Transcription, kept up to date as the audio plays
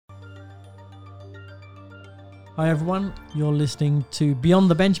Hi everyone, you're listening to Beyond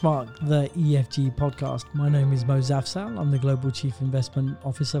the Benchmark, the EFG podcast. My name is Mo Zafsal. I'm the Global Chief Investment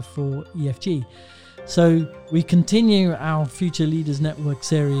Officer for EFG. So we continue our Future Leaders Network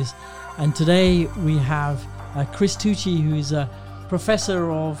series, and today we have Chris Tucci, who is a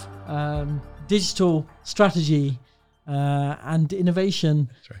professor of digital strategy and innovation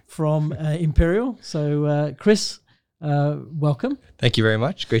from Imperial. So Chris, welcome. Thank you very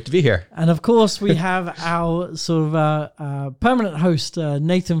much. Great to be here. And of course, we have our sort of permanent host,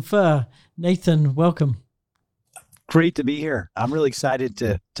 Nathan Furr. Nathan, welcome. Great to be here. I'm really excited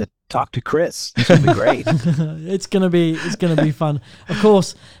to talk to Chris. It's gonna be great. It's gonna be fun. Of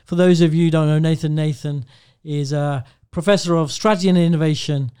course, for those of you who don't know Nathan is a professor of strategy and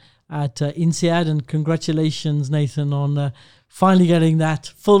innovation at INSEAD, and congratulations, Nathan, on finally getting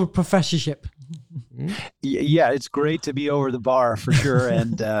that full professorship. Yeah, it's great to be over the bar for sure,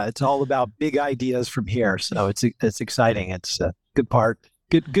 and it's all about big ideas from here. So it's exciting. It's a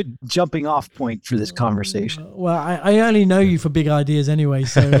good jumping off point for this conversation. Well, I only know you for big ideas anyway,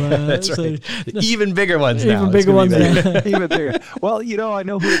 so that's right. Even bigger ones now. Even bigger ones now. Even bigger. Well, I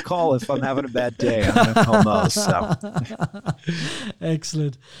know who to call if I'm having a bad day. I'm going to call Mo. So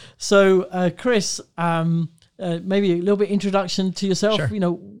excellent. So, Chris, maybe a little bit introduction to yourself.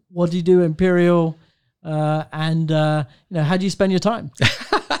 Sure. What do you do at Imperial, and how do you spend your time?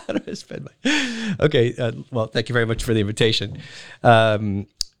 How do I spend my? Okay. Well, thank you very much for the invitation.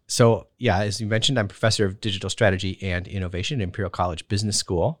 So yeah, as you mentioned, I'm professor of digital strategy and innovation at Imperial College Business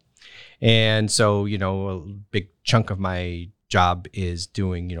School, and so a big chunk of my job is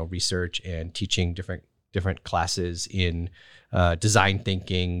doing research and teaching different classes in design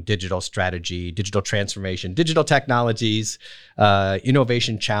thinking, digital strategy, digital transformation, digital technologies,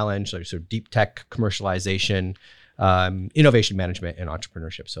 innovation challenge, like sort of deep tech commercialization, innovation management, and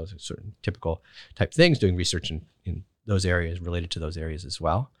entrepreneurship. So certain typical type things, doing research in those areas, related to those areas as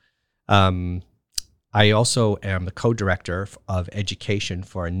well. I also am the co-director of education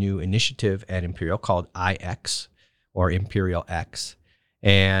for a new initiative at Imperial called IX, or Imperial X.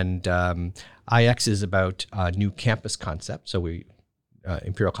 And IX is about a new campus concept. So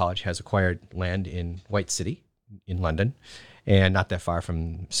Imperial College has acquired land in White City in London, and not that far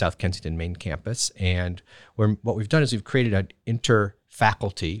from South Kensington main campus. And what we've done is we've created an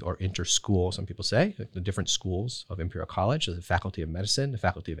inter-faculty or inter-school, some people say, like the different schools of Imperial College. So the Faculty of Medicine, the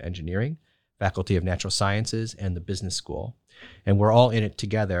Faculty of Engineering, Faculty of Natural Sciences, and the Business School. And we're all in it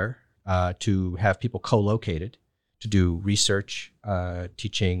together to have people co-located to do research,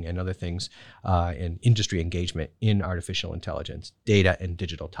 teaching, and other things, and industry engagement in artificial intelligence, data, and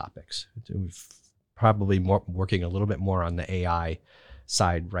digital topics. We've probably working a little bit more on the AI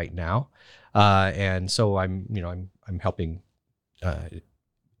side right now, and so I'm helping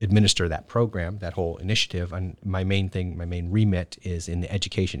administer that program, that whole initiative. And my main remit is in the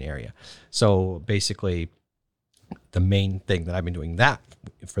education area. So basically, the main thing that I've been doing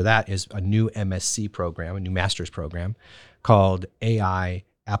for that is a new MSc program, a new master's program called AI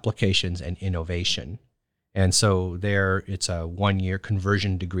Applications and Innovation. And so it's a 1-year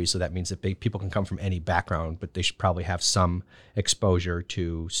conversion degree. So that means that people can come from any background, but they should probably have some exposure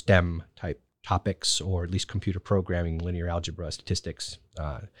to STEM type topics, or at least computer programming, linear algebra, statistics,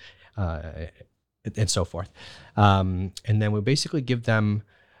 and so forth. And then we basically give them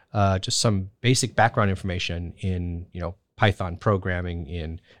just some basic background information in, Python programming,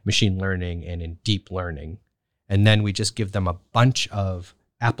 in machine learning, and in deep learning. And then we just give them a bunch of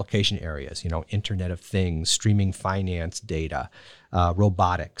application areas, Internet of Things, streaming finance data,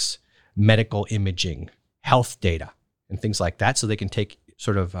 robotics, medical imaging, health data, and things like that. So they can take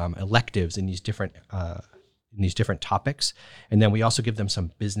sort of electives in these different topics. And then we also give them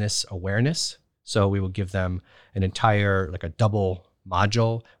some business awareness. So we will give them an entire, like a double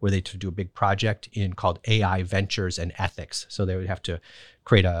module where they do a big project called AI Ventures and Ethics. So they would have to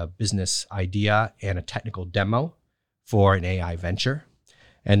create a business idea and a technical demo for an AI venture.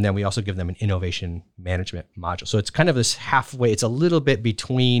 And then we also give them an innovation management module. So it's kind of this halfway. It's a little bit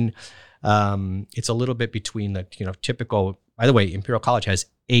between the typical. By the way, Imperial College has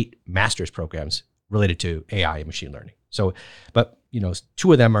 8 master's programs related to AI and machine learning. So, but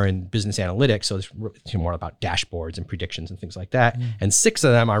 2 of them are in business analytics, so it's more about dashboards and predictions and things like that. And 6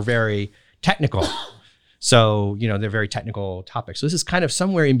 of them are very technical. So, they're very technical topics. So this is kind of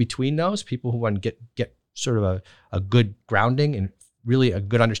somewhere in between those. People who want to get sort of a good grounding and really a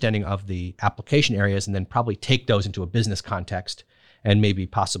good understanding of the application areas, and then probably take those into a business context and maybe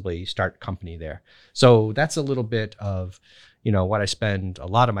possibly start a company there. So that's a little bit of what I spend a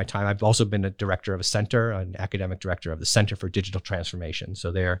lot of my time. I've also been a director of a center, an academic director of the Center for Digital Transformation.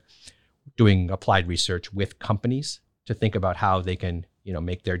 So there doing applied research with companies to think about how they can,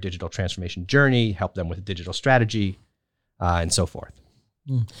 make their digital transformation journey, help them with a digital strategy, and so forth.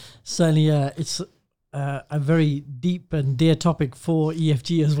 Certainly, it's a very deep and dear topic for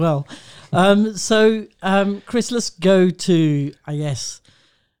EFG as well. So, Chris, let's go to, I guess,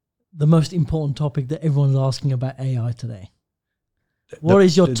 the most important topic that everyone's asking about AI today. What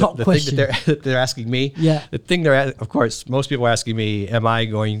is your top question? Thing that they're asking me? Yeah. The thing of course, most people are asking me, am I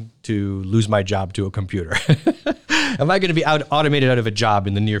going to lose my job to a computer? Am I going to be automated out of a job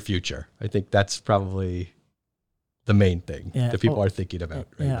in the near future? I think that's probably the main thing that people are thinking about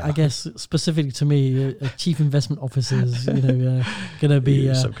right now. I guess specifically to me, a chief investment officer is, going to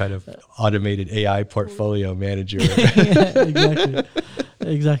be some kind of automated AI portfolio manager. Yeah,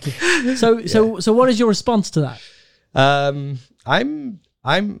 exactly. So what is your response to that? I'm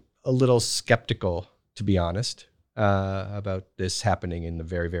a little skeptical, to be honest, about this happening in the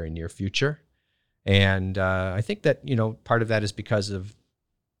very, very near future. And I think that, part of that is because of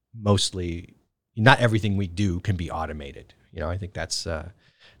mostly not everything we do can be automated. I think that's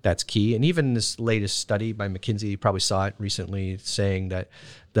key. And even this latest study by McKinsey, you probably saw it recently, saying that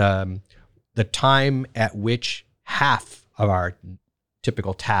the time at which half of our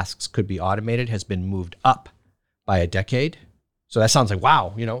typical tasks could be automated has been moved up by a decade. So that sounds like,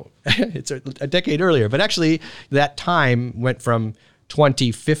 wow, it's a decade earlier. But actually, that time went from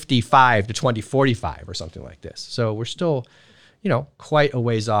 2055 to 2045 or something like this. So we're still, quite a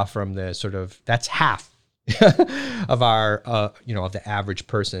ways off from the sort of, that's half of our, of the average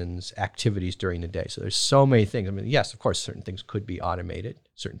person's activities during the day. So there's so many things. I mean, yes, of course, certain things could be automated.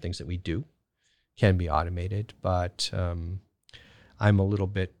 Certain things that we do can be automated. But I'm a little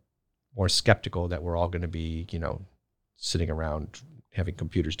bit more skeptical that we're all going to be, sitting around having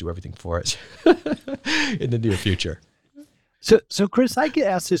computers do everything for us in the near future. So Chris, I get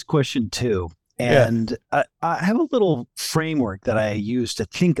asked this question too. And I have a little framework that I use to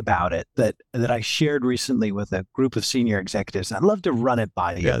think about it that I shared recently with a group of senior executives. I'd love to run it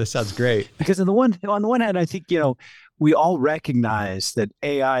by you. Yeah, this sounds great. Because on the one hand, I think, we all recognize that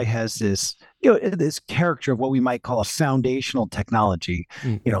AI has this, this character of what we might call a foundational technology,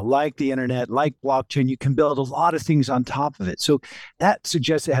 like the internet, like blockchain. You can build a lot of things on top of it. So that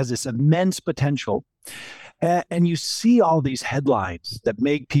suggests it has this immense potential. And you see all these headlines that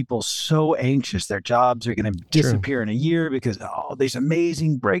make people so anxious. Their jobs are going to disappear in a year because these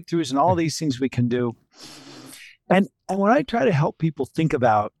amazing breakthroughs and all these things we can do. And what I try to help people think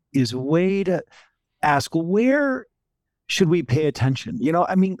about is a way to ask, where should we pay attention?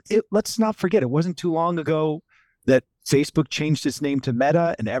 Let's not forget, it wasn't too long ago that Facebook changed its name to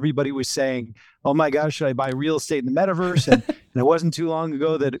Meta, and everybody was saying, oh my gosh, should I buy real estate in the metaverse? And it wasn't too long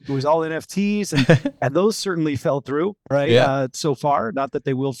ago that it was all NFTs, and those certainly fell through, right? Yeah. So far, not that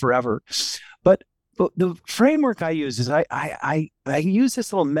they will forever. But the framework I use is I use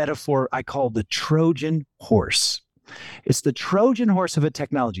this little metaphor I call the Trojan horse. It's the Trojan horse of a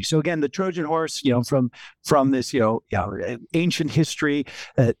technology. So again, the Trojan horse, from this, ancient history,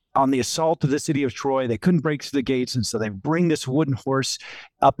 on the assault of the city of Troy, they couldn't break through the gates. And so they bring this wooden horse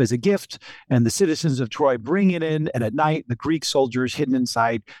up as a gift, and the citizens of Troy bring it in. And at night, the Greek soldiers hidden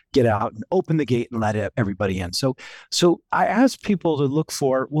inside get out and open the gate and let everybody in. So I ask people to look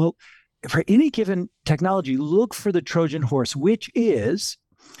for any given technology, look for the Trojan horse, which is,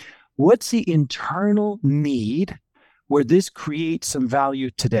 what's the internal need where this creates some value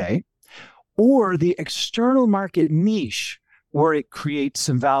today, or the external market niche where it creates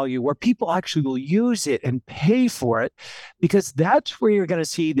some value, where people actually will use it and pay for it, because that's where you're going to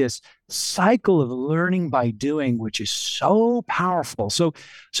see this cycle of learning by doing, which is so powerful. So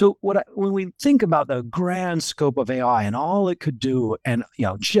when we think about the grand scope of AI and all it could do, and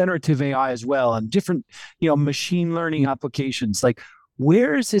generative AI as well, and different machine learning applications, like,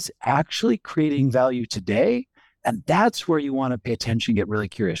 where is this actually creating value today? And that's where you want to pay attention, get really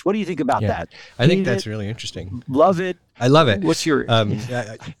curious. What do you think about that? I think that's really interesting. Love it. I love it. What's your?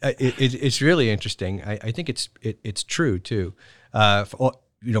 It's really interesting. I think it's true too.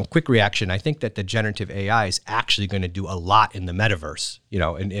 Quick reaction. I think that the generative AI is actually going to do a lot in the metaverse.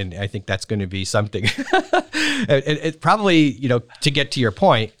 And I think that's going to be something. It probably, to get to your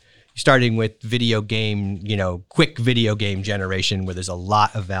point, starting with video game, quick video game generation where there's a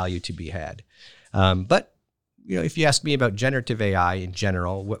lot of value to be had. But if you ask me about generative AI in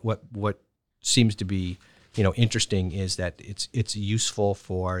general, what seems to be, interesting is that it's useful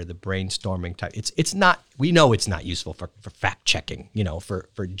for the brainstorming type. It's not. We know it's not useful for fact checking. For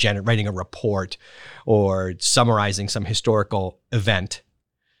writing a report or summarizing some historical event.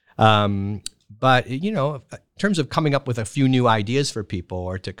 But, you know, in terms of coming up with a few new ideas for people,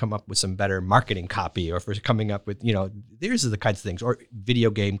 or to come up with some better marketing copy, or for coming up with, you know, these are the kinds of things, or video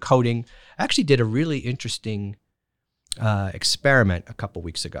game coding. I actually did a really interesting experiment a couple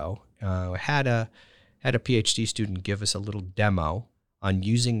weeks ago. I had a PhD student give us a little demo on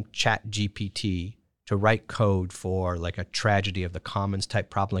using ChatGPT to write code for like a tragedy of the commons type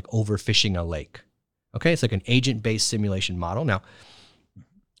problem, like overfishing a lake. Okay, it's like an agent-based simulation model. Now,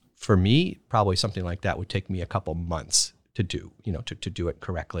 for me, probably something like that would take me a couple months to do, you know, to do it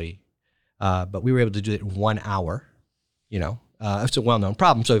correctly. But we were able to do it in 1 hour, you know. It's a well-known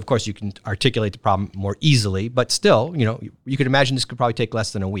problem, so of course you can articulate the problem more easily, but still, you know, you could imagine this could probably take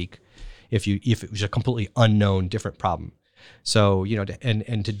less than a week if it was a completely unknown, different problem. So, you know,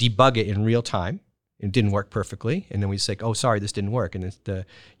 and to debug it in real time. It didn't work perfectly, and then we say, "Oh, sorry, this didn't work." And the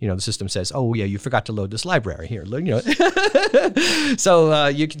system says, "Oh, yeah, you forgot to load this library here." You know, so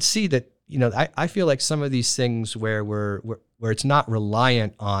you can see that. You know, I feel like some of these things where it's not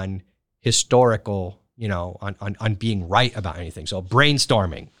reliant on historical, you know, on being right about anything. So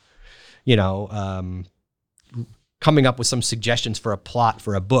brainstorming, you know, coming up with some suggestions for a plot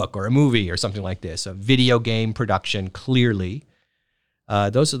for a book or a movie or something like this. A video game production, clearly.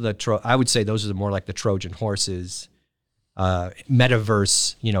 Those are I would say those are more like the Trojan horses.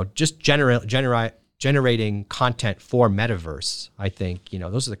 Metaverse, you know, just generating content for metaverse. I think, you know,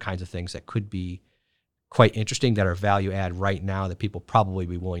 those are the kinds of things that could be quite interesting, that are value add right now, that people probably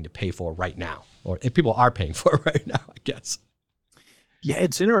be willing to pay for right now, or if people are paying for right now, I guess. Yeah,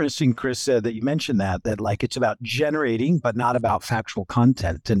 it's interesting, Chris, that you mentioned that like it's about generating, but not about factual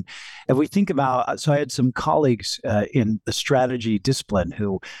content. And if we think about, so I had some colleagues in the strategy discipline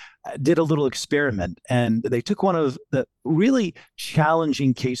who did a little experiment, and they took one of the really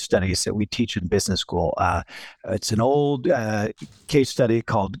challenging case studies that we teach in business school. It's an old case study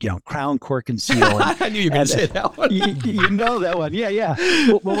called, you know, Crown, Cork, and Seal. And, I knew you were going to say that one. you know that one, yeah.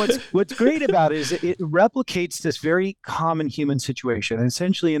 Well, what's great about it is it replicates this very common human situation. And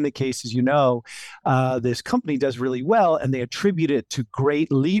essentially, in the cases, you know, this company does really well, and they attribute it to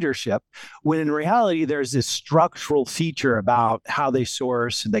great leadership, when in reality, there's this structural feature about how they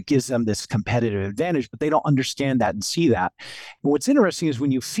source and that gives them this competitive advantage, but they don't understand that and see that. And what's interesting is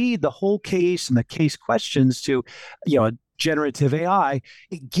when you feed the whole case and the case questions to, you know, a generative AI,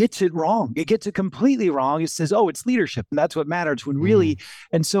 it gets it wrong. It gets it completely wrong. It says, oh, it's leadership, and that's what matters, when really,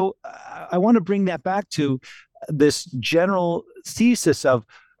 and so I want to bring that back to this general thesis of,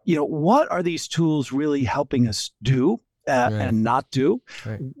 you know, what are these tools really helping us do and not do?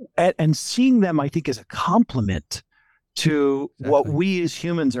 Right. And seeing them, I think, as a complement to what we as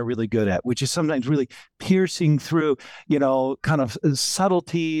humans are really good at, which is sometimes really piercing through, you know, kind of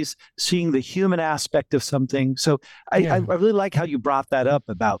subtleties, seeing the human aspect of something. So I really like how you brought that up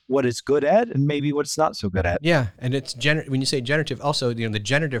about what it's good at and maybe what it's not so good at. Yeah, and it's when you say generative, also, you know, the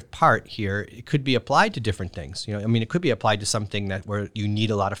generative part here, it could be applied to different things. You know, I mean, it could be applied to something where you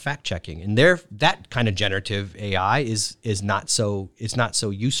need a lot of fact checking, and that kind of generative AI is not so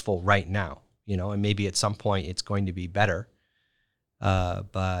useful right now. You know, and maybe at some point it's going to be better.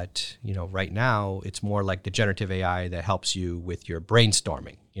 But, you know, right now it's more like the generative AI that helps you with your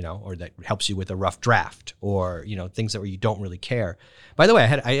brainstorming, you know, or that helps you with a rough draft, or, you know, things where you don't really care. By the way,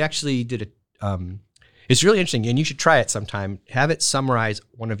 I actually did it's really interesting, and you should try it sometime. Have it summarize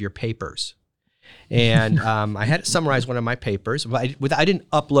one of your papers. And I had it summarize one of my papers, but I didn't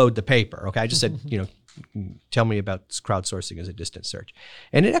upload the paper. Okay. I just said, you know, tell me about crowdsourcing as a distance search.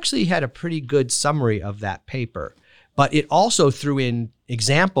 And it actually had a pretty good summary of that paper, but it also threw in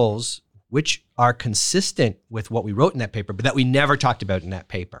examples which are consistent with what we wrote in that paper, but that we never talked about in that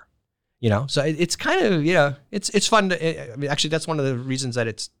paper. You know, so it's kind of, you know, it's fun to, I mean, actually that's one of the reasons that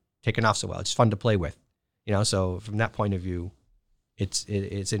it's taken off so well. It's fun to play with, you know, so from that point of view, it's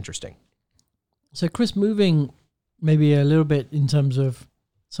interesting. So Chris, moving maybe a little bit in terms of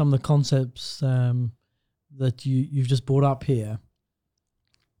some of the concepts that you've just brought up here,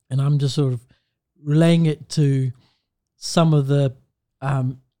 and I'm just sort of relaying it to some of the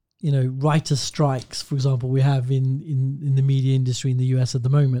you know, writer strikes, for example, we have in the media industry in the US at the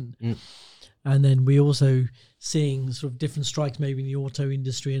moment, and then we also seeing sort of different strikes maybe in the auto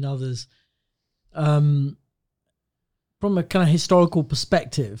industry and others. From a kind of historical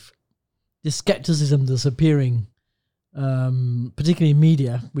perspective, the skepticism that's appearing, particularly in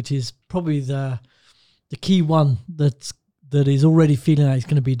media, which is probably the key one that is already feeling like it's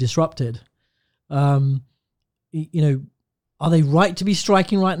going to be disrupted. You know, are they right to be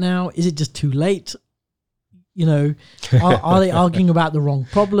striking right now? Is it just too late? You know, are they arguing about the wrong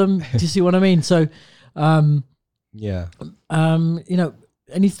problem? Do you see what I mean? So, you know,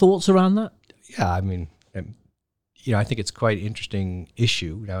 any thoughts around that? Yeah, I mean, I think it's quite an interesting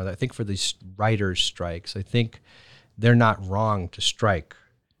issue. Now, I think for these writers' strikes, I think they're not wrong to strike,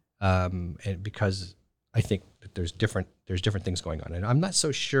 and because I think that there's different things going on, and I'm not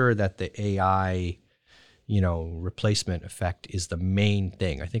so sure that the AI, replacement effect is the main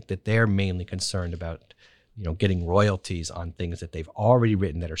thing. I think that they're mainly concerned about, getting royalties on things that they've already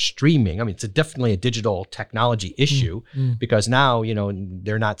written that are streaming. I mean, it's definitely a digital technology issue because now,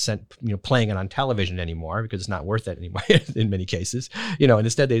 they're not playing it on television anymore because it's not worth it anymore in many cases, and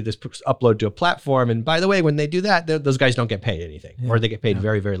instead they just upload to a platform. And by the way, when they do that, those guys don't get paid anything or they get paid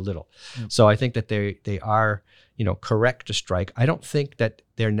very, very little. So I think that they are, correct to strike. I don't think that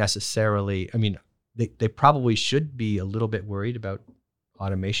they're necessarily, I mean, they probably should be a little bit worried about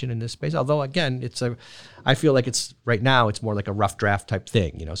automation in this space. Although again, I feel like right now it's more like a rough draft type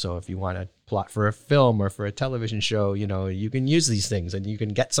thing, So if you want to plot for a film or for a television show, you can use these things and you can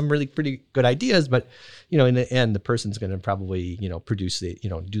get some really pretty good ideas, but in the end, the person's going to probably, produce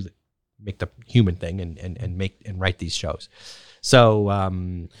make the human thing and make and write these shows. So,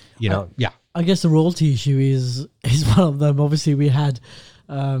 I guess the royalty issue is one of them. Obviously we had,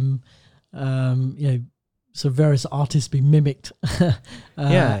 so various artists be mimicked.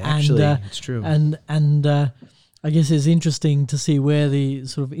 Actually, it's true. And I guess it's interesting to see where the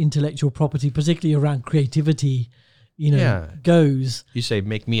sort of intellectual property, particularly around creativity, goes. You say,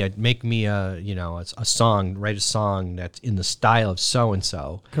 make me a song, write a song that's in the style of so and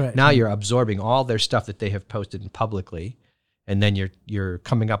so. Correct. Now you're absorbing all their stuff that they have posted publicly, and then you're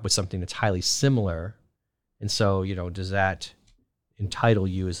coming up with something that's highly similar. And so, does that entitle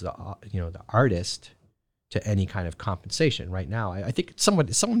you as the artist to any kind of compensation? Right now, I think someone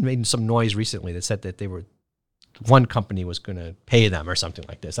made some noise recently that said that one company was going to pay them or something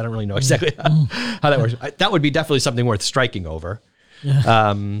like this. I don't really know exactly how that works. That would be definitely something worth striking over.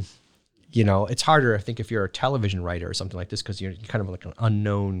 Yeah. It's harder, I think, if you're a television writer or something like this, because you're kind of like an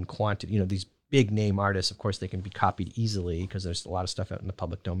unknown quantity. These big name artists, of course, they can be copied easily because there's a lot of stuff out in the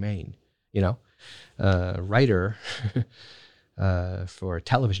public domain. Writer. For a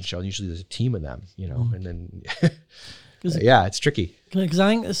television show, usually there's a team of them, and then, it's tricky. Because I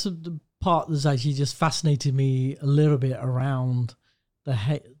think this is the part that's actually just fascinated me a little bit around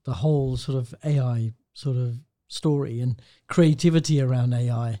the whole sort of AI sort of story and creativity around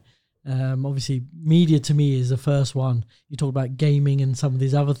AI. Obviously, media to me is the first one. You talk about gaming and some of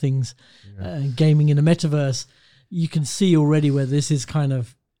these other things, gaming in the metaverse. You can see already where this is kind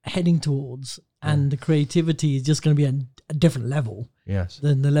of heading towards, and the creativity is just going to be a different level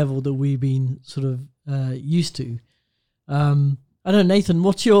than the level that we've been sort of used to. I don't know, Nathan,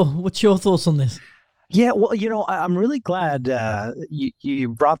 what's your thoughts on this? Yeah, well, I'm really glad you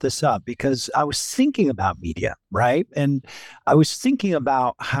brought this up, because I was thinking about media, right? And I was thinking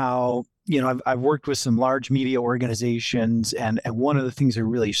about how, I've worked with some large media organizations, and one of the things they're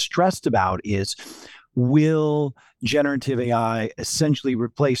really stressed about is, will generative AI essentially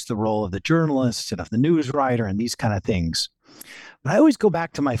replace the role of the journalist and of the news writer and these kind of things? But I always go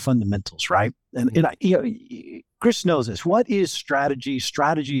back to my fundamentals, right? And Chris knows this. What is strategy?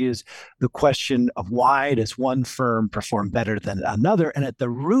 Strategy is the question of why does one firm perform better than another? And at the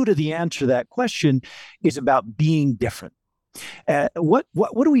root of the answer to that question is about being different. What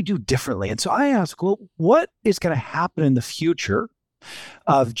do we do differently? And so I ask, well, what is going to happen in the future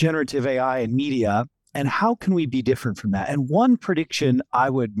of generative AI and media, and how can we be different from that? And one prediction I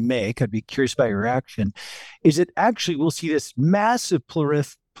would make, I'd be curious about your reaction, is that actually we'll see this massive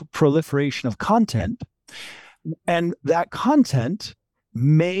proliferation of content, and that content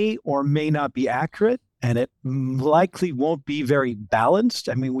may or may not be accurate, and it likely won't be very balanced.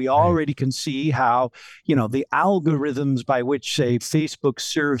 I mean, we already can see how, the algorithms by which, say, Facebook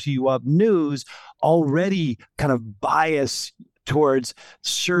serves you up news already kind of bias towards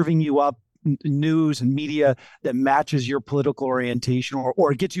serving you up news and media that matches your political orientation,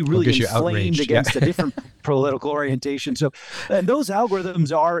 or gets you really inflamed against a different political orientation. So, and those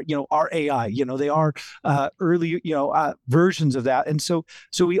algorithms are AI, they are early, versions of that. And so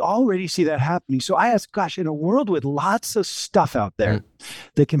we already see that happening. So I ask, gosh, in a world with lots of stuff out there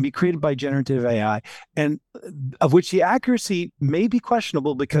that can be created by generative AI, and of which the accuracy may be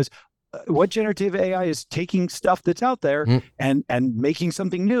questionable, because what generative AI is taking stuff that's out there and making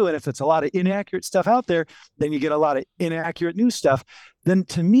something new. And if it's a lot of inaccurate stuff out there, then you get a lot of inaccurate new stuff. Then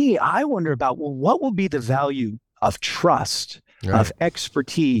to me, I wonder about, well, what will be the value of trust of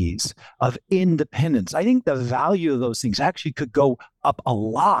expertise, of independence. I think the value of those things actually could go up a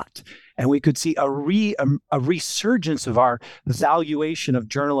lot. And we could see a resurgence of our valuation of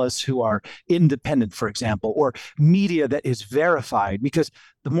journalists who are independent, for example, or media that is verified. Because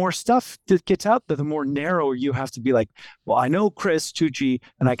the more stuff that gets out there, the more narrow you have to be like, well, I know Chris Tucci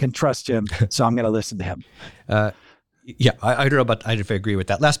and I can trust him, so I'm going to listen to him. Yeah, I don't know about if I agree with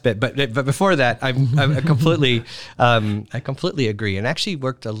that last bit, but before that, I completely agree, and actually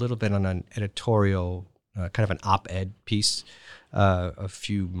worked a little bit on an editorial, kind of an op-ed piece a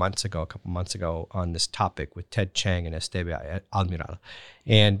couple months ago, on this topic with Ted Chiang and Esteban Almiral,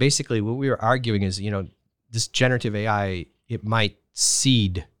 and basically what we were arguing is, this generative AI, it might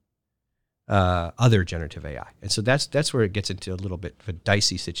seed other generative AI. And so that's where it gets into a little bit of a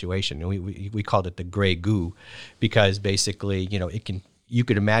dicey situation. And we called it the gray goo, because basically, you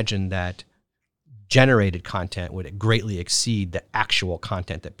could imagine that generated content would greatly exceed the actual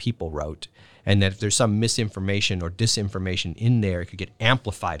content that people wrote. And that if there's some misinformation or disinformation in there, it could get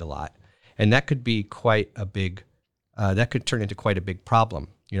amplified a lot. And that could be that could turn into quite a big problem.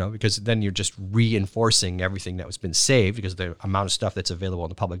 Because then you're just reinforcing everything that was been saved, because the amount of stuff that's available in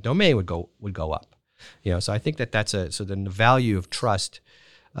the public domain would go up. So I think so then the value of trust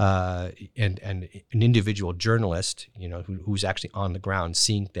and an individual journalist, who's actually on the ground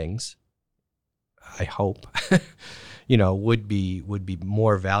seeing things, I hope, would be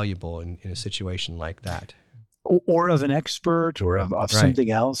more valuable in a situation like that. Or of an expert, or of right.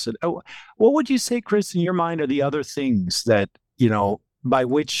 Something else. And, what would you say, Chris, in your mind, are the other things that, by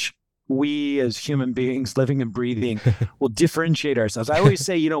which we as human beings living and breathing will differentiate ourselves? I always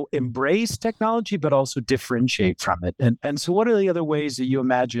say, embrace technology, but also differentiate from it. And so what are the other ways that you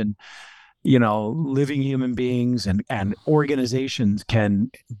imagine, living human beings and organizations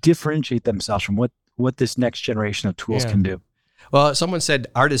can differentiate themselves from what this next generation of tools can do? Well, someone said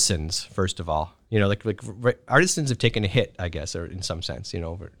artisans, first of all. Like artisans have taken a hit, I guess, or in some sense,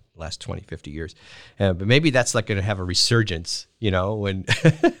 over the last 20, 50 years. But maybe that's like going to have a resurgence, when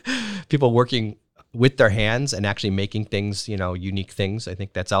people working with their hands and actually making things, unique things. I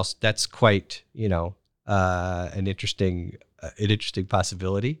think that's quite, an interesting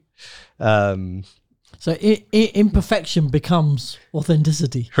possibility. So imperfection becomes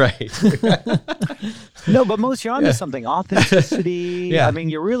authenticity. Right. No, but most you're onto something. Authenticity. Yeah. I mean,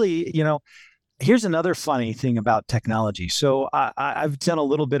 you're really, here's another funny thing about technology. So I've done a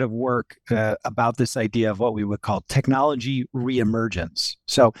little bit of work about this idea of what we would call technology reemergence.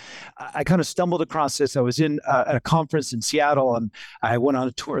 So I kind of stumbled across this. I was at a conference in Seattle, and I went on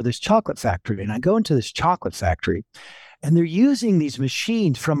a tour of this chocolate factory. And I go into this chocolate factory, and they're using these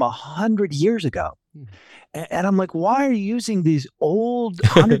machines from 100 years ago. And I'm like, why are you using these old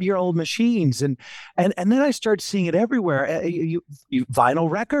 100-year-old machines? And then I start seeing it everywhere. Vinyl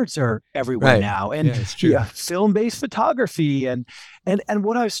records are everywhere now, and it's true. Film-based photography, and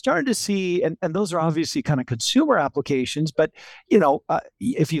what I was starting to see, and those are obviously kind of consumer applications. But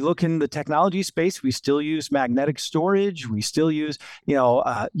if you look in the technology space, we still use magnetic storage. We still use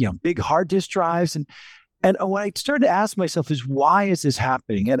big hard disk drives, and what I started to ask myself is, why is this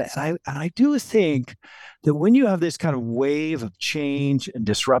happening? And I do think that when you have this kind of wave of change and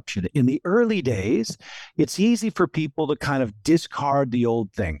disruption, in the early days, it's easy for people to kind of discard the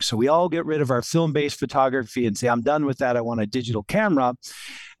old things. So we all get rid of our film-based photography and say, I'm done with that. I want a digital camera.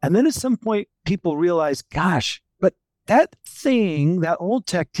 And then at some point, people realize, gosh, but that thing, that old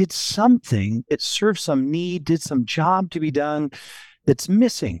tech did something. It served some need, did some job to be done that's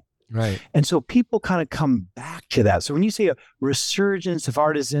missing. Right. And so people kind of come back to that. So when you say a resurgence of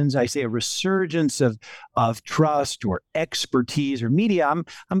artisans, I say a resurgence of trust or expertise or media.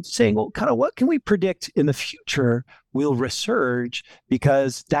 I'm saying, well, kind of what can we predict in the future will resurge,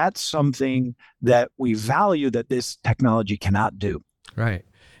 because that's something that we value that this technology cannot do. Right.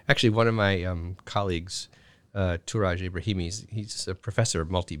 Actually, one of my colleagues, Turaj Ibrahimi, he's a professor of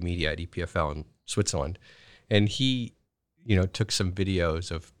multimedia at EPFL in Switzerland, and he took some videos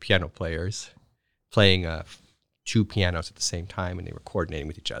of piano players playing two pianos at the same time, and they were coordinating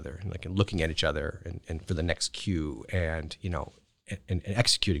with each other and looking at each other and for the next cue, and and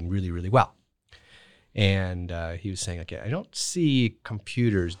executing really, really well. And he was saying, I don't see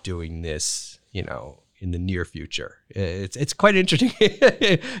computers doing this, in the near future. It's quite interesting.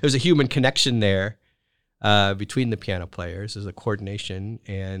 There's a human connection there. Between the piano players, there's a coordination,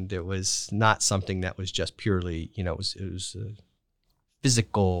 and it was not something that was just purely, it was a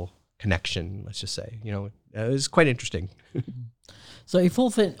physical connection, let's just say. It was quite interesting. So if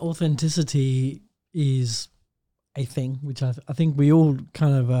authenticity is a thing, which I think we all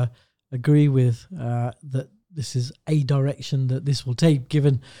kind of agree with, that this is a direction that this will take,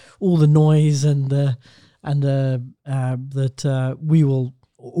 given all the noise and that we will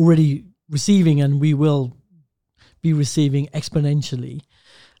already receiving and we will be receiving exponentially.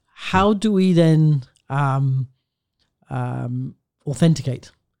 How do we then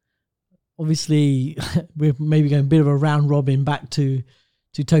authenticate? Obviously, we're maybe going a bit of a round robin back to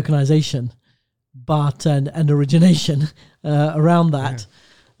tokenization, but and origination around that.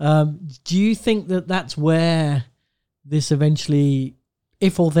 Yeah. Do you think that that's where this eventually,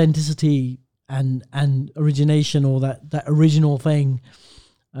 if authenticity and origination or that original thing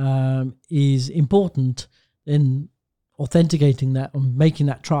is important, then authenticating that and making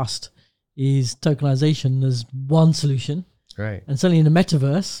that trust is tokenization as one solution. Right. And certainly in the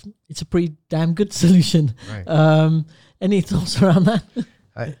metaverse, it's a pretty damn good solution. Right. Any thoughts around that?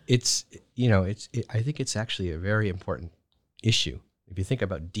 I think it's actually a very important issue. If you think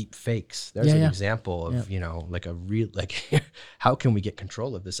about deep fakes, there's an example of, like a real, like, how can we get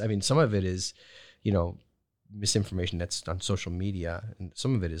control of this? I mean, some of it is, misinformation that's on social media, and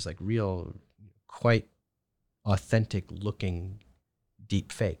some of it is like real, quite authentic looking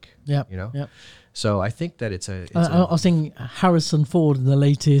deep fake. Yeah. So I think that it's I was thinking Harrison Ford in the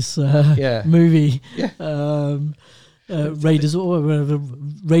latest movie. Yeah. Raiders of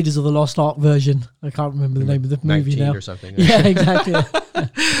the Lost Ark version. I can't remember the name of the movie now. Or something. Yeah, exactly.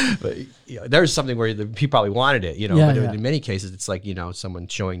 But there's something where he probably wanted it, but in many cases it's like, someone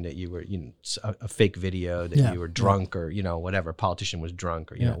showing that you were, a fake video that you were drunk or, whatever, a politician was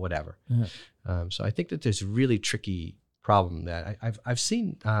drunk or, whatever. Yeah. So I think that there's a really tricky problem that I've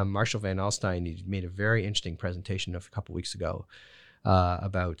seen Marshall Van Alstyne. He made a very interesting presentation a couple weeks ago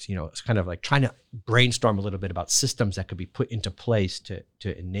about, it's kind of like trying to brainstorm a little bit about systems that could be put into place to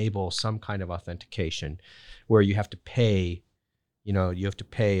enable some kind of authentication where you have to pay,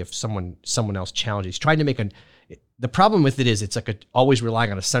 if someone else challenges. He's trying to make the problem with it is it's like always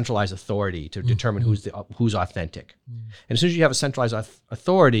relying on a centralized authority to determine who's authentic. And as soon as you have a centralized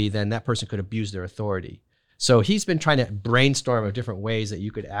authority, then that person could abuse their authority. So he's been trying to brainstorm of different ways that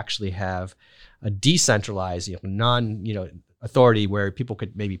you could actually have a decentralized, authority where people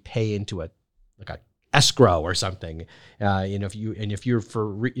could maybe pay into a escrow or something. If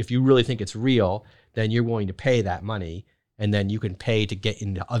you really think it's real, then you're willing to pay that money, and then you can pay to get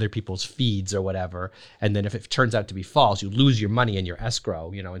into other people's feeds or whatever. And then if it turns out to be false, you lose your money in your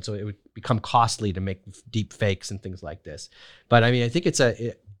escrow. And so it would become costly to make deep fakes and things like this. But I mean, I think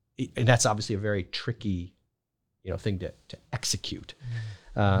and that's obviously a very tricky, thing to execute.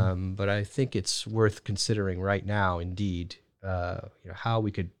 But I think it's worth considering right now, indeed, how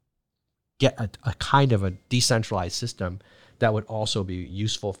we could get a kind of a decentralized system that would also be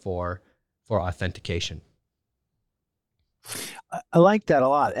useful for authentication. I like that a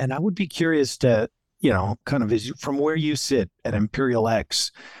lot. And I would be curious to, kind of from where you sit at Imperial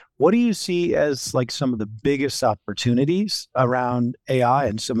X, what do you see as like some of the biggest opportunities around AI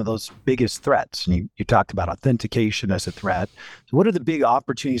and some of those biggest threats? And you talked about authentication as a threat. So what are the big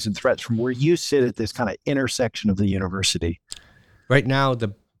opportunities and threats from where you sit at this kind of intersection of the university? Right now,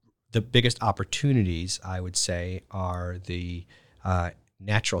 the biggest opportunities, I would say, are the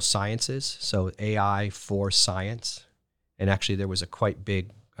natural sciences, so AI for science. And actually, there was a quite big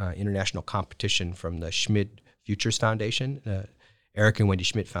international competition from the Schmidt Futures Foundation, Eric and Wendy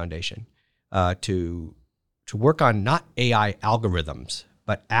Schmidt Foundation, to work on not AI algorithms,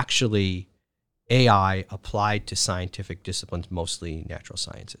 but actually AI applied to scientific disciplines, mostly natural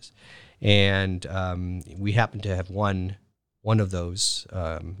sciences. And we happen to have won one of those.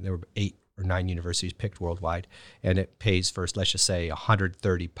 There were 8 or 9 universities picked worldwide, and it pays for, let's just say,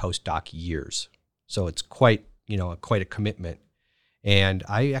 130 postdoc years. So it's quite a commitment. And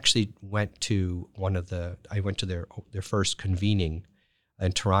I actually went to their first convening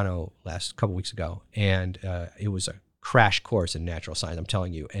in Toronto couple weeks ago, and it was a crash course in natural science, I'm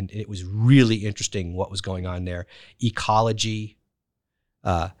telling you. And it was really interesting what was going on there. Ecology,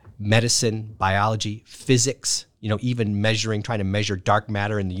 medicine, biology, physics, even trying to measure dark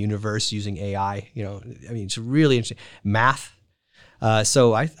matter in the universe using AI. It's really interesting. Math.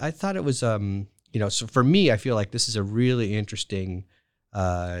 So I thought it was, so for me, I feel like this is a really interesting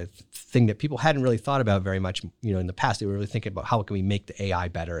thing that people hadn't really thought about very much. In the past, they were really thinking about how can we make the AI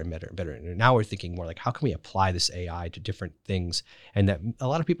better and better and better. And now we're thinking more like, how can we apply this AI to different things? And that a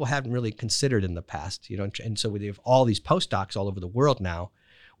lot of people hadn't really considered in the past, and so we have all these postdocs all over the world now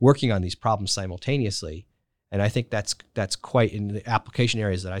working on these problems simultaneously. And I think that's quite, in the application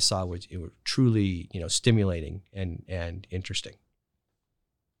areas that I saw, were truly, stimulating and interesting.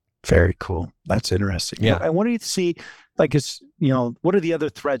 Very cool. That's interesting. Yeah. I wanted to see, what are the other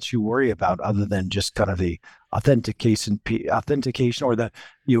threats you worry about other than just kind of the authentication, or the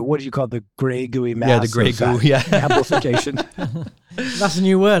what do you call the gray gooey mass? Yeah, the gray goo. Yeah, amplification. That's a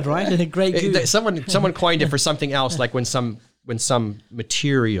new word, right? Gray goo. Someone coined it for something else, like when some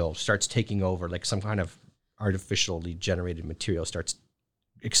material starts taking over, like some kind of artificially generated material starts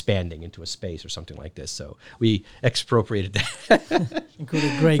expanding into a space or something like this. So we expropriated that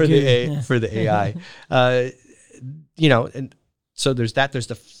Gray goo. For the AI. And so there's that. There's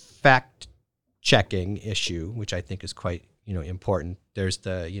the fact checking issue, which I think is quite important. There's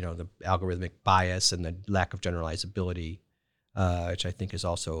the the algorithmic bias and the lack of generalizability, which I think is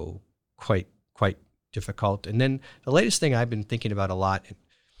also quite difficult. And then the latest thing I've been thinking about a lot,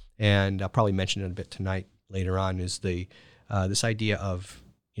 and I'll probably mention it a bit tonight later on, is the this idea of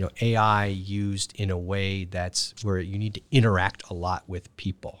AI used in a way that's where you need to interact a lot with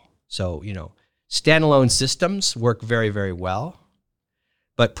people. So standalone systems work very, very well,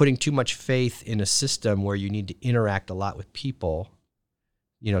 but putting too much faith in a system where you need to interact a lot with people,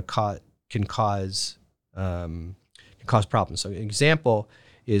 can cause problems. So an example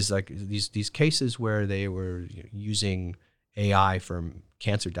is like these cases where they were using AI for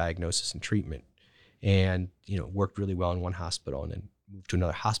cancer diagnosis and treatment, and worked really well in one hospital, and then moved to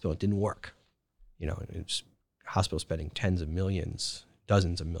another hospital. It didn't work. It's hospital spending tens of millions,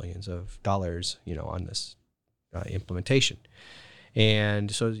 dozens of millions of dollars, on this implementation.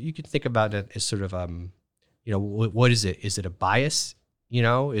 And so you can think about it as sort of, what is it? Is it a bias?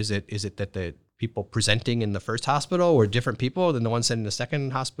 Is it that the people presenting in the first hospital were different people than the ones in the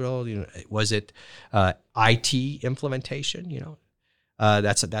second hospital? Was it IT implementation?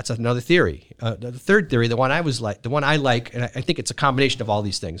 That's another theory. The third theory, the one I like, and I think it's a combination of all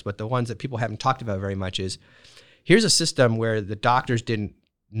these things, but the ones that people haven't talked about very much is, here's a system where the doctors didn't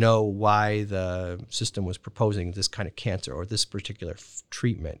know why the system was proposing this kind of cancer or this particular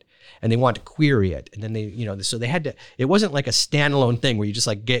treatment, and they wanted to query it. And then they, so they had to, it wasn't like a standalone thing where you just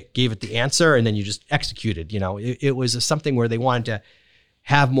like gave it the answer and then you just executed, it was something where they wanted to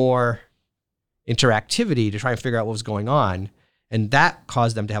have more interactivity to try and figure out what was going on. And that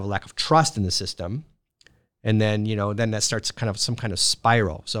caused them to have a lack of trust in the system. And then, then that starts some kind of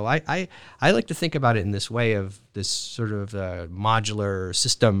spiral. So I like to think about it in this way of this sort of modular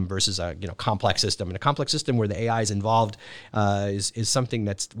system versus a complex system. And a complex system where the AI is involved is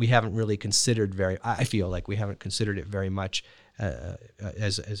something we haven't really considered I feel like we haven't considered it very much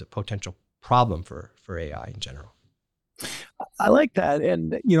as a potential problem for AI in general. I like that.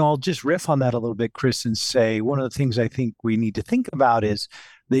 And, I'll just riff on that a little bit, Chris, and say one of the things I think we need to think about is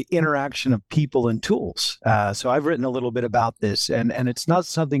the interaction of people and tools. So I've written a little bit about this, and it's not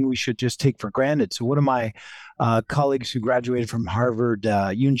something we should just take for granted. So one of my colleagues who graduated from Harvard,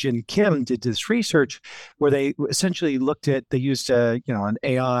 Yoonjin Kim, did this research where they essentially they used an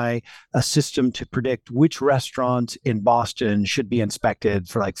AI system to predict which restaurants in Boston should be inspected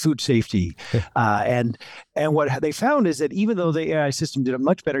for like food safety. And what they found is that even though the AI system did a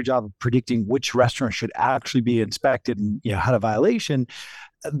much better job of predicting which restaurant should actually be inspected and had a violation,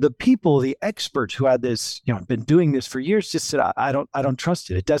 the people, the experts who had this, been doing this for years, just said, I don't trust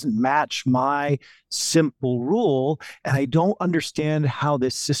it. It doesn't match my simple rule, and I don't understand how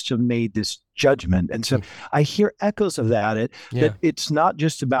this system made this judgment. And so I hear echoes of that. That it's not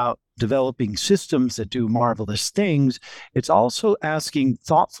just about developing systems that do marvelous things. It's also asking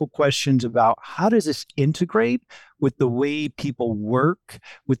thoughtful questions about how does this integrate with the way people work,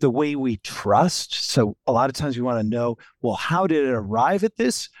 with the way we trust. So a lot of times we want to know, well, how did it arrive at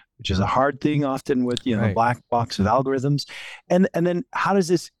this? Which is a hard thing often with, a black box of algorithms. And then how does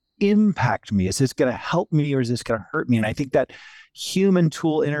this impact me? Is this going to help me or is this going to hurt me? And I think that human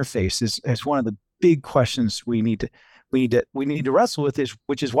tool interface is one of the big questions we need to wrestle with,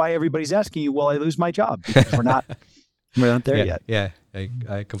 which is why everybody's asking you, will I lose my job? Because we're not there yet. Yeah,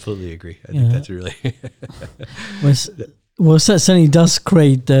 I completely agree. I think that's really well, certainly does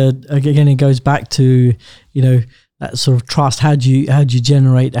create again, it goes back to, that sort of trust. How do you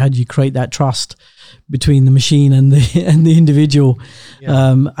create that trust between the machine and the individual?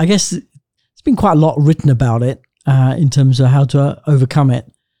 Yeah. I guess there's been quite a lot written about it in terms of how to overcome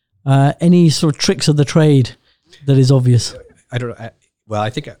it. Any sort of tricks of the trade that is obvious? I don't know. I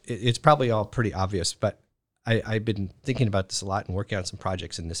think it's probably all pretty obvious, but I've been thinking about this a lot and working on some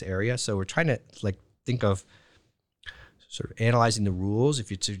projects in this area. So we're trying to think of sort of analyzing the rules.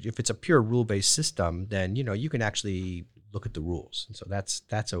 If it's a pure rule-based system, then you can actually look at the rules, and so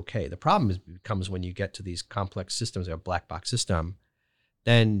that's okay. The problem becomes when you get to these complex systems, like a black box system.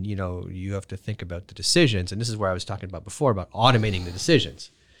 Then you have to think about the decisions, and this is where I was talking about before about automating the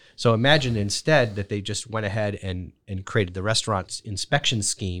decisions. So imagine instead that they just went ahead and created the restaurant's inspection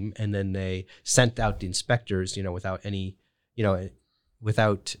scheme, and then they sent out the inspectors, without any,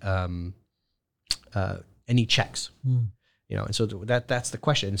 without any checks. And so that's the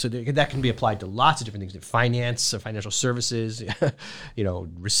question. And so that can be applied to lots of different things: finance, financial services,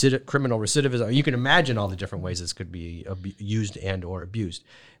 criminal recidivism. You can imagine all the different ways this could be used and or abused.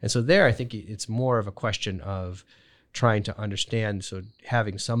 And so there, I think it's more of a question of trying to understand. So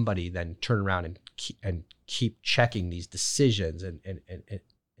having somebody then turn around and keep checking these decisions and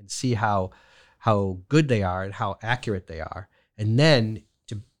see how good they are and how accurate they are, and then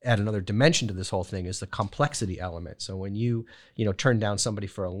to add another dimension to this whole thing is the complexity element. So when you turn down somebody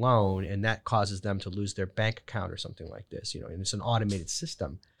for a loan and that causes them to lose their bank account or something like this, and it's an automated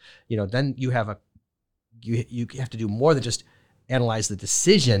system, then you have you have to do more than just analyze the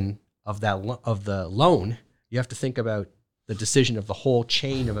decision of the loan. You have to think about the decision of the whole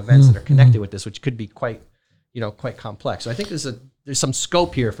chain of events that are connected with this, which could be quite complex. So I think there's some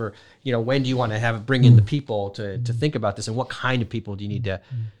scope here for, when do you want to bring in the people to think about this, and what kind of people do you need to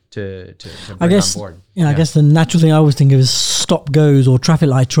bring on board? I guess the natural thing I always think of is stop goes or traffic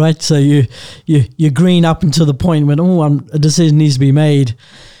lights, right? So you're green up until the point when a decision needs to be made.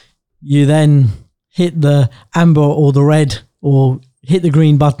 You then hit the amber or the red or hit the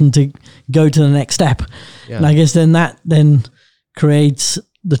green button to go to the next step. Yeah. And I guess then that creates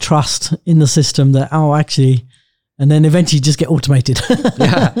the trust in the system that, actually, and then eventually just get automated.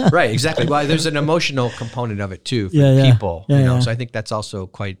 Yeah, right, exactly. Well, there's an emotional component of it too for people, So I think that's also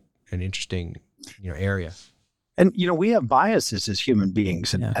quite an interesting, area. And, we have biases as human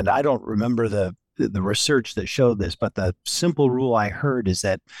beings. And I don't remember the research that showed this, but the simple rule I heard is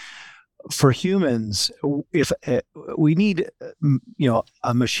that for humans, if we need,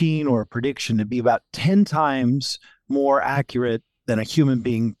 a machine or a prediction to be about 10 times more accurate than a human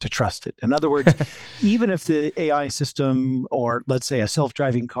being to trust it. In other words, even if the AI system, or let's say a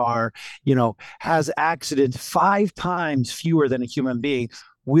self-driving car, has accidents 5 times fewer than a human being,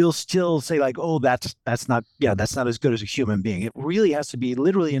 we'll still say like, that's not as good as a human being. It really has to be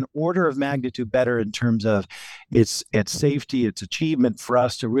literally an order of magnitude better in terms of its safety, its achievement, for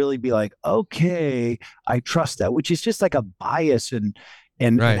us to really be like, okay, I trust that, which is just like a bias and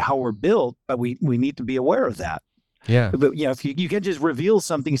how we're built, but we need to be aware of that. Yeah. But if you can just reveal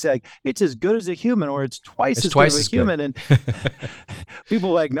something, say like, it's as good as a human, or it's twice as good as a human, and people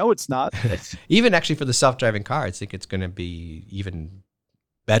are like, no, it's not. Even actually for the self-driving car, I think it's going to be even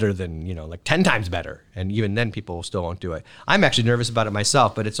better than, like 10 times better. And even then people still won't do it. I'm actually nervous about it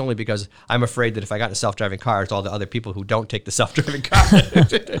myself, but it's only because I'm afraid that if I got in a self-driving car, it's all the other people who don't take the self-driving car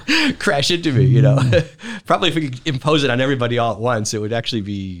crash into me, Probably if we could impose it on everybody all at once, it would actually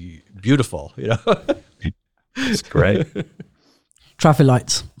be beautiful, That's great. Traffic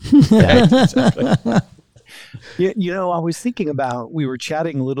lights. Yeah, exactly. I was thinking about, we were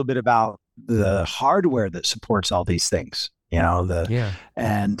chatting a little bit about the hardware that supports all these things.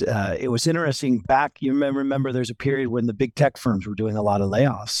 And it was interesting back. You remember there's a period when the big tech firms were doing a lot of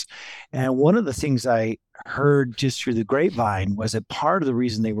layoffs, and one of the things I heard just through the grapevine was that part of the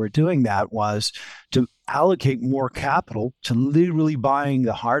reason they were doing that was to allocate more capital to literally buying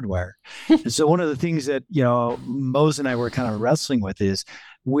the hardware. And so one of the things that Mose and I were kind of wrestling with is,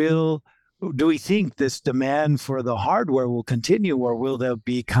 do we think this demand for the hardware will continue, or will there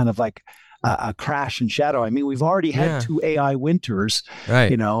be kind of like a crash and shadow? I mean, we've already had 2 AI winters,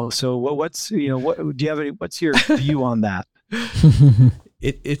 right? So what's do you have what's your view on that?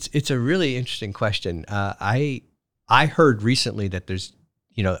 It's a really interesting question. I heard recently that there's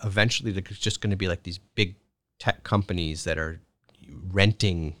eventually there's just going to be like these big tech companies that are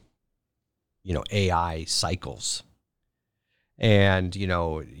renting AI cycles. And,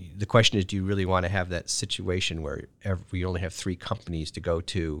 the question is, do you really want to have that situation where we only have 3 companies to go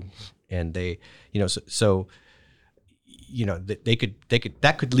to, and they, that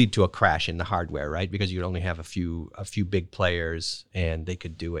could lead to a crash in the hardware, right? Because you'd only have a few big players, and they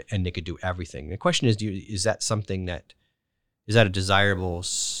could do it, and they could do everything. The question is, is that a desirable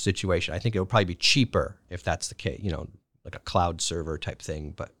situation? I think it would probably be cheaper if that's the case, like a cloud server type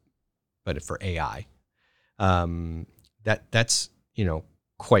thing, but for AI. That's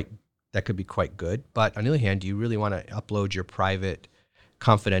that could be quite good. But on the other hand, do you really want to upload your private,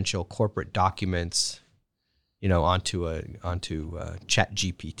 confidential corporate documents, onto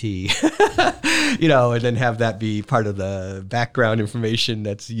ChatGPT, and then have that be part of the background information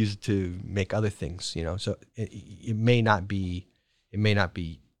that's used to make other things, So it may not be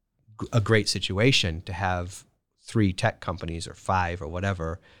a great situation to have 3 tech companies or 5 or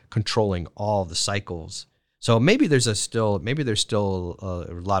whatever controlling all the cycles So maybe there's still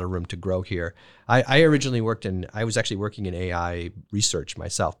a lot of room to grow here. I originally I was actually working in AI research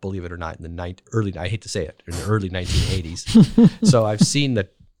myself, believe it or not, in the I hate to say it, in the early 1980s. So I've seen the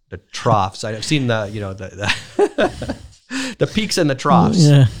troughs. I've seen the the peaks and the troughs.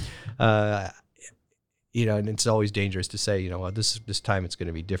 Yeah. And it's always dangerous to say, well, this time it's going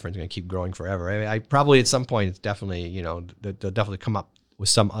to be different. It's going to keep growing forever. I probably at some point it's definitely, they'll definitely come up with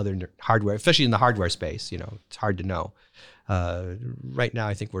some other hardware, especially in the hardware space. It's hard to know. Right now,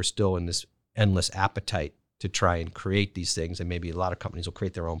 I think we're still in this endless appetite to try and create these things, and maybe a lot of companies will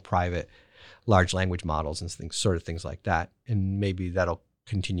create their own private large language models and things like that, and maybe that'll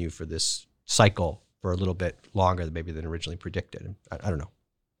continue for this cycle for a little bit longer than originally predicted. I don't know.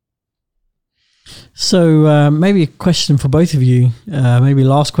 So maybe a question for both of you, maybe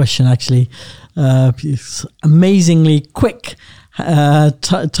last question actually. It's amazingly quick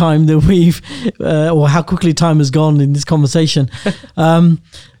time that we've, or how quickly time has gone in this conversation. And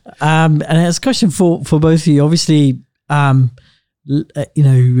it's a question for both of you. Obviously, sort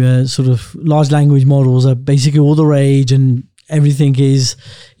of large language models are basically all the rage, and everything is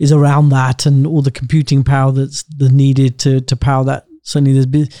around that, and all the computing power that's needed to power that.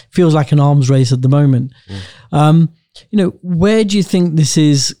 Certainly feels like an arms race at the moment. Where do you think this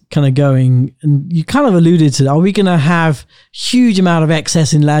is kind of going? And you kind of alluded to, are we going to have huge amount of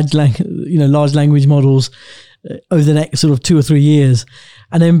excess in large language models over the next sort of 2 or 3 years?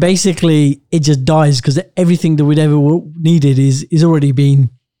 And then basically it just dies because everything that we'd ever needed is already been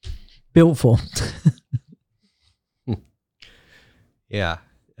built for. Yeah.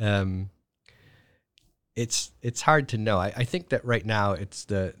 It's hard to know. I think that right now it's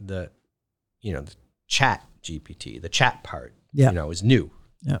the chat GPT, the chat part, is new.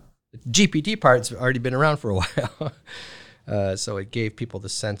 Yeah. The GPT part's already been around for a while. So it gave people the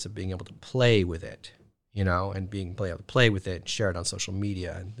sense of being able to play with it, and being able to play with it and share it on social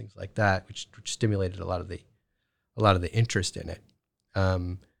media and things like that, which stimulated a lot of the interest in it.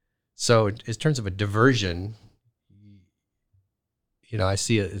 So in terms of a diversion, I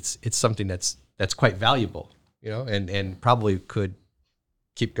see it's something that's quite valuable, and probably could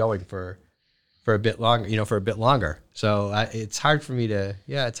keep going for a bit longer, So it's hard for me to,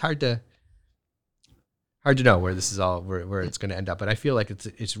 it's hard to know where this is all, where it's going to end up. But I feel like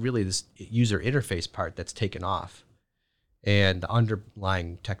it's really this user interface part that's taken off, and the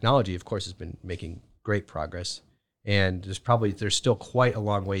underlying technology, of course, has been making great progress. And there's still quite a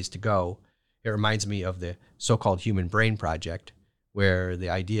long ways to go. It reminds me of the so-called Human Brain Project, where the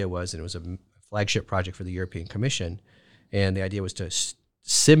idea was, and it was a flagship project for the European Commission, and the idea was to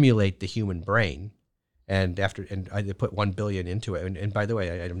simulate the human brain, and they put 1 billion into it. And by the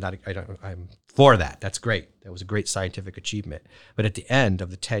way, I'm for that. That's great. That was a great scientific achievement. But at the end of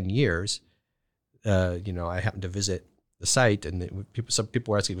the 10 years, I happened to visit the site, and some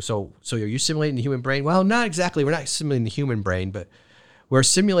people were asking, so are you simulating the human brain? Well, not exactly. We're not simulating the human brain, but we're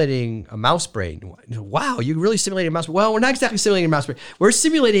simulating a mouse brain. Wow, you really simulating a mouse brain? Well, we're not exactly simulating a mouse brain. We're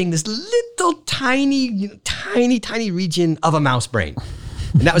simulating this little tiny region of a mouse brain.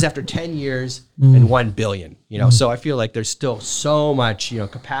 And that was after 10 years and 1 billion. So I feel like there's still so much,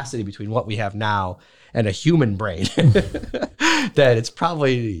 capacity between what we have now and a human brain that it's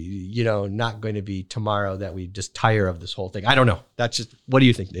probably, not going to be tomorrow that we just tire of this whole thing. I don't know. That's just, what do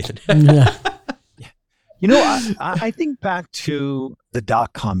you think, Nathan? Yeah. I think back to the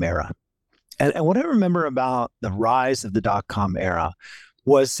dot-com era. And what I remember about the rise of the dot-com era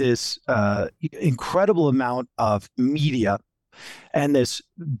was this incredible amount of media and this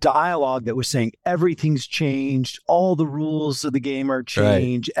dialogue that was saying everything's changed, all the rules of the game are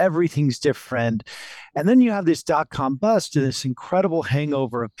changed, right. Everything's different. And then you have this dot-com bust and this incredible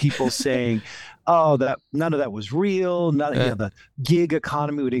hangover of people saying, oh, that none of that was real. The gig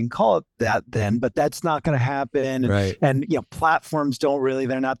economy, we didn't call it that then, but that's not going to happen. Right. And platforms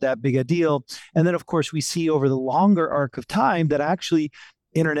they're not that big a deal. And then, of course, we see over the longer arc of time that actually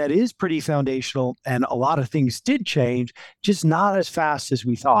internet is pretty foundational, and a lot of things did change, just not as fast as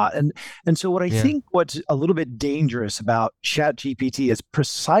we thought. And so what I think what's a little bit dangerous about ChatGPT is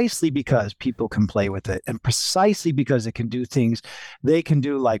precisely because people can play with it, and precisely because it can do things they can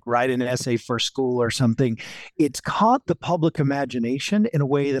do, like write an essay for school or something. It's caught the public imagination in a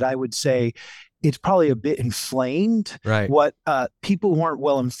way that I would say it's probably a bit inflamed. Right. What people who aren't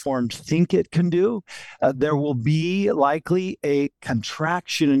well informed think it can do. There will be likely a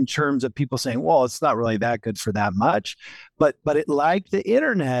contraction in terms of people saying, well, it's not really that good for that much. but it, like the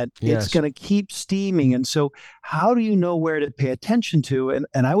internet, Yes. it's going to keep steaming. And so how do you know where to pay attention to?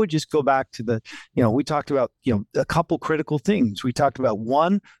 And I would just go back to the, we talked about, a couple critical things. We talked about,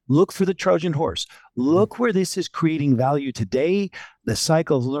 one, look for the Trojan horse. Look where this is creating value today, the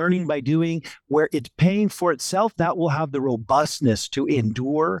cycle of learning by doing, where it's paying for itself. That will have the robustness to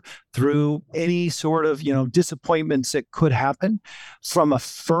endure through any sort of, disappointments that could happen. From a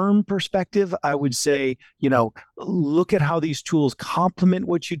firm perspective, I would say, look at how these tools complement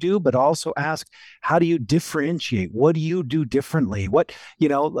what you do, but also ask, how do you differentiate? What do you do differently? My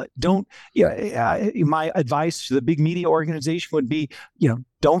advice to the big media organization would be,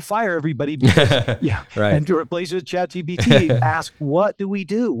 don't fire everybody because, right. And to replace it with ChatGPT, ask, what do?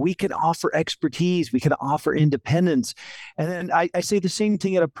 We can offer expertise. We can offer independence. And then I say the same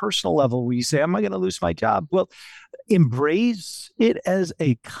thing at a personal level where you say, am I going to lose my job? Well, embrace it as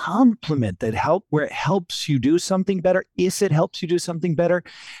a compliment where it helps you do something better. If it helps you do something better,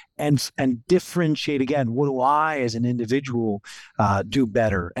 and differentiate again, what do I as an individual do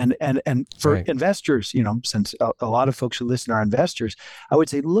better? And for investors, since a lot of folks who listen are investors, I would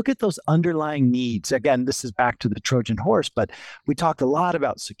say look at those underlying needs. Again, this is back to the Trojan horse, but we talked a lot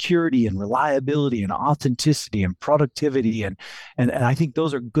about security and reliability and authenticity and productivity, and I think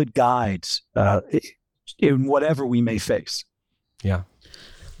those are good guides in whatever we may face. Yeah.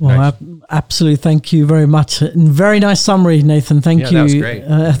 Well, nice. Absolutely. Thank you very much. Very nice summary, Nathan. Thank you. That was great.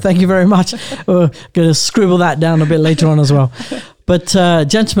 Thank you very much. We're going to scribble that down a bit later on as well. But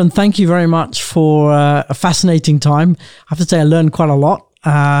gentlemen, thank you very much for a fascinating time. I have to say I learned quite a lot.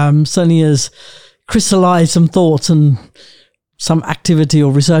 Certainly has crystallized some thoughts and some activity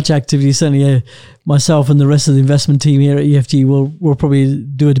or research activity. Certainly myself and the rest of the investment team here at EFG will probably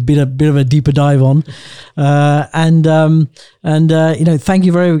do a bit of a deeper dive on.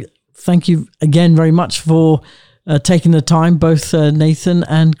 Thank you again very much for taking the time, both Nathan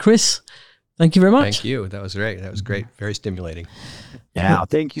and Chris. Thank you very much. Thank you. That was great. Very stimulating. Yeah.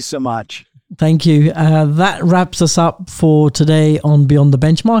 Thank you so much. Thank you. That wraps us up for today on Beyond the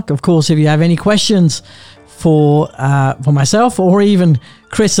Benchmark. Of course, if you have any questions for myself or even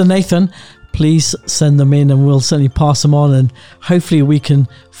Chris and Nathan, please send them in and we'll certainly pass them on, and hopefully we can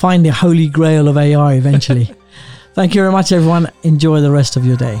find the holy grail of AI eventually. Thank you very much, everyone. Enjoy the rest of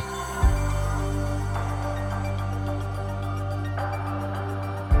your day.